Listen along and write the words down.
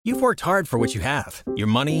You've worked hard for what you have. Your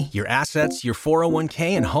money, your assets, your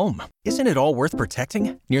 401k, and home. Isn't it all worth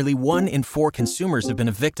protecting? Nearly 1 in 4 consumers have been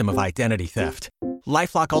a victim of identity theft.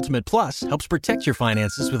 LifeLock Ultimate Plus helps protect your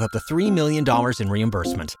finances with up to $3 million in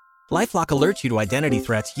reimbursement. LifeLock alerts you to identity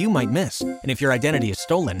threats you might miss. And if your identity is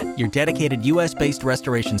stolen, your dedicated U.S.-based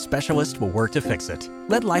restoration specialist will work to fix it.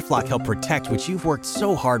 Let LifeLock help protect what you've worked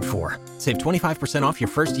so hard for. Save 25% off your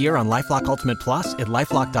first year on LifeLock Ultimate Plus at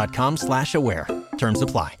LifeLock.com/aware. Terms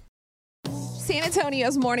apply. San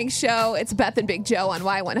Antonio's morning show. It's Beth and Big Joe on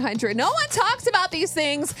Y100. No one talks about these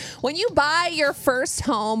things. When you buy your first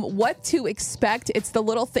home, what to expect. It's the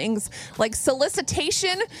little things like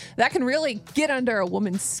solicitation that can really get under a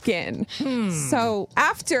woman's skin. So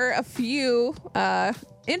after a few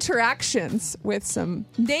interactions with some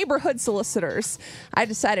neighborhood solicitors, I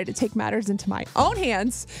decided to take matters into my own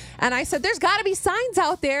hands. And I said, there's got to be signs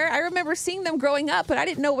out there. I remember seeing them growing up, but I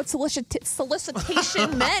didn't know what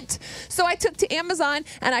solicitation meant. So I took to Amazon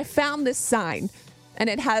and I found this sign. And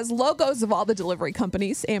it has logos of all the delivery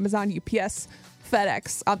companies, Amazon, UPS,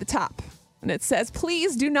 FedEx, on the top. And it says,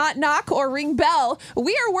 please do not knock or ring bell.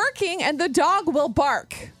 We are working and the dog will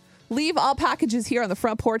bark. Leave all packages here on the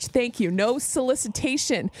front porch. Thank you. No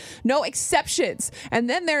solicitation. No exceptions. And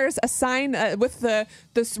then there's a sign with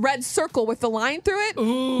this red circle with the line through it.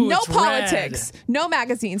 Ooh, no it's politics. red. No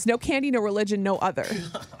magazines. No candy. No religion. No other.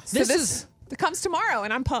 This comes tomorrow,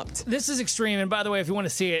 and I'm pumped. This is extreme. And by the way, if you want to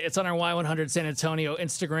see it, it's on our Y100 San Antonio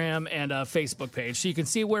Instagram and Facebook page. So you can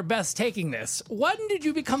see where Beth's taking this. When did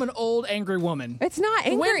you become an old, angry woman? It's not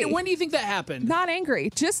angry. When do you think that happened? Not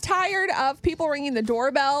angry. Just tired of people ringing the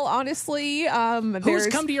doorbell, honestly. Who's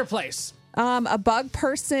come to your place? A bug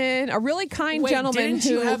person, a really kind gentleman. Didn't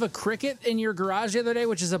you have a cricket in your garage the other day,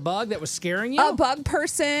 which is a bug that was scaring you? A bug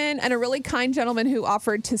person and a really kind gentleman who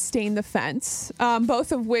offered to stain the fence,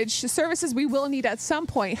 both of which services we will need at some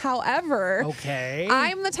point. However,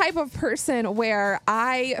 I'm the type of person where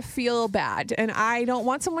I feel bad and I don't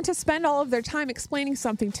want someone to spend all of their time explaining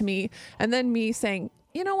something to me and then me saying,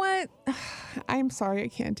 you know what? I'm sorry I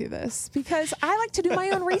can't do this because I like to do my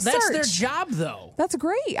own research. That's their job, though. That's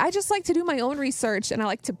great. I just like to do my own research and I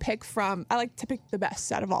like to pick the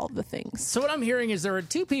best out of all of the things. So what I'm hearing is there are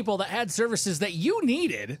two people that had services that you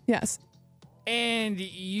needed. Yes. And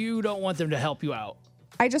you don't want them to help you out.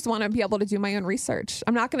 I just want to be able to do my own research.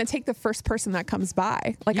 I'm not going to take the first person that comes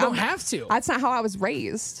by. Like you don't have to. That's not how I was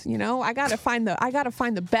raised. You know, I got to find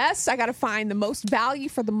the best. I got to find the most value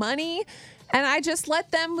for the money. And I just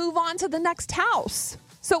let them move on to the next house.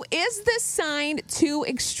 So is this sign too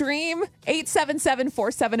extreme?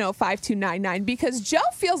 877-470-5299. Because Joe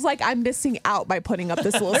feels like I'm missing out by putting up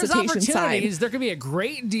this solicitation sign. There could be a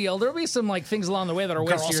great deal. There'll be some things along the way that are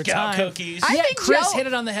wasting your time. Cookies. I think Chris hit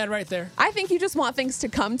it on the head right there. I think you just want things to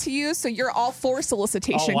come to you, so you're all for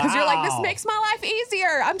solicitation because you're like, this makes my life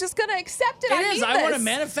easier. I'm just going to accept it. I want to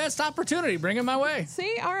manifest opportunity. Bring it my way.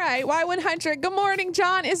 See? All right. Y100. Good morning,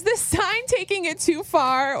 John. Is this sign taking it too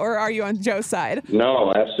far, or are you on Joe's side?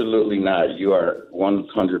 No, absolutely not. You are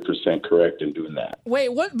 100% correct in doing that. Wait,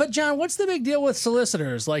 what? But John, what's the big deal with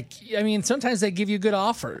solicitors? Sometimes they give you good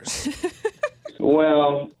offers.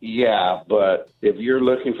 Well, yeah, but if you're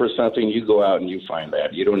looking for something, you go out and you find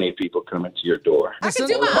that. You don't need people coming to your door. I can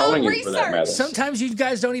do my own research. Sometimes you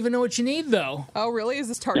guys don't even know what you need, though. Oh, really? Is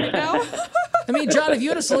this Target now? I mean, John, if you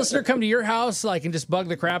had a solicitor come to your house, and just bug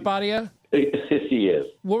the crap out of you. He is.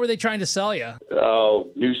 What were they trying to sell you? Oh,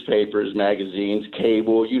 newspapers, magazines,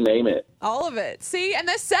 cable, you name it. All of it. See, and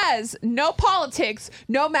this says no politics,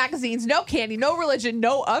 no magazines, no candy, no religion,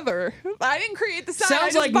 no other. I didn't create the sign.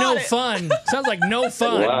 Sounds like no fun. Sounds like no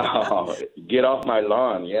fun. Wow. Get off my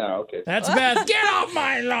lawn. Yeah, okay. That's Beth. Get off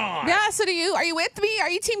my lawn. Yeah, so are you with me? Are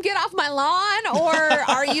you team get off my lawn? Or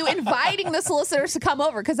are you inviting the solicitors to come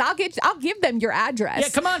over? Because I'll give them your address. Yeah,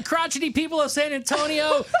 come on, crotchety people of San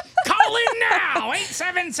Antonio. Call in now.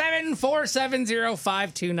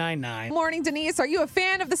 877-470-5299. Morning, Denise. Are you a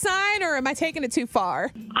fan of the sign or am I taking it too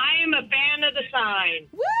far? I am a fan of the sign.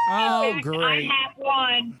 Woo! Oh, great.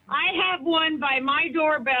 I have one by my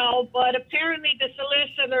doorbell, but apparently the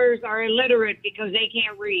solicitors are illiterate because they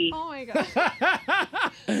can't read. Oh, my God.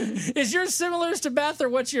 Is yours similar to Beth, or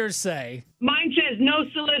what's yours say? Mine says no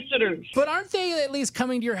solicitors. But aren't they at least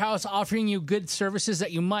coming to your house offering you good services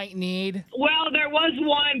that you might need? Well, there was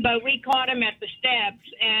one, but we caught him at the steps,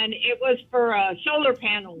 and it was for solar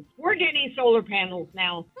panels. We're getting solar panels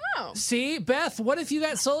now. Oh. See, Beth, what if you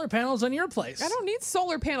got solar panels on your place? I don't need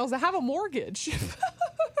solar panels. I have a mortgage.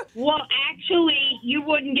 Well, actually, you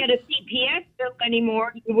wouldn't get a CPS bill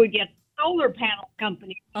anymore. You would get solar panel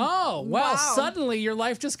company. Oh, well, Wow. suddenly your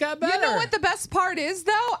life just got better. You know what the best part is,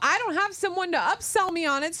 though? I don't have someone to upsell me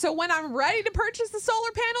on it, so when I'm ready to purchase the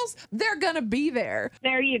solar panels, they're going to be there.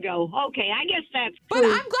 There you go. Okay, I guess that's But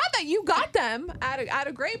true. I'm glad that you got them at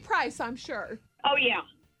a great price, I'm sure. Oh, yeah.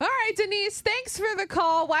 All right, Denise, thanks for the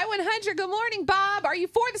call. Y100, good morning, Bob. Are you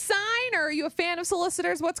for the sign or are you a fan of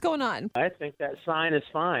Solicitors? What's going on? I think that sign is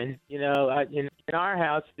fine. You know, in our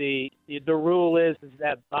house, the rule is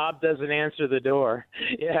that Bob doesn't answer the door.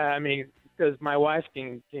 Yeah, I mean, because my wife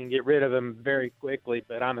can get rid of him very quickly,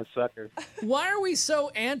 but I'm a sucker. Why are we so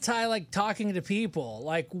anti, like, talking to people?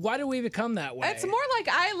 Like, why do we become that way? It's more like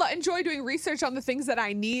I enjoy doing research on the things that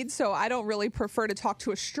I need, so I don't really prefer to talk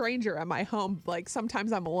to a stranger at my home. Like,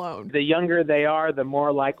 sometimes I'm alone. The younger they are, the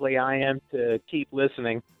more likely I am to keep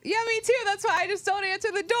listening. Yeah, me too. That's why I just don't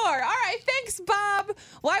answer the door. All right, thanks, Bob.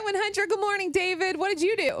 Y100, good morning, David. What did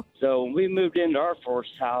you do? So when we moved into our first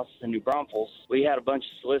house in New Braunfels, we had a bunch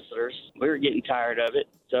of solicitors. We were getting tired of it.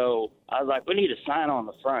 So I was like, we need a sign on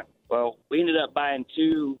the front. Well, we ended up buying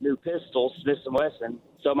 2 new pistols, Smith & Wesson.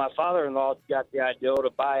 So my father-in-law got the idea to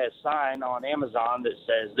buy a sign on Amazon that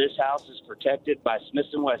says, this house is protected by Smith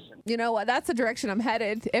 & Wesson. You know what? That's the direction I'm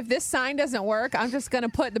headed. If this sign doesn't work, I'm just going to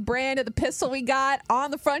put the brand of the pistol we got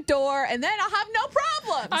on the front door, and then I'll have no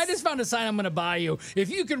problems. I just found a sign I'm going to buy you. If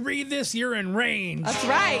you can read this, you're in range. That's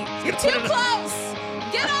right. You're too close.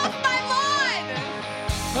 Get off my lawn.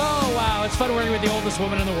 Oh, wow. It's fun working with the oldest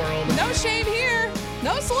woman in the world. No shame here.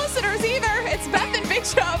 No solicitors either. It's Beth and Big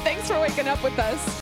Show. Thanks for waking up with us.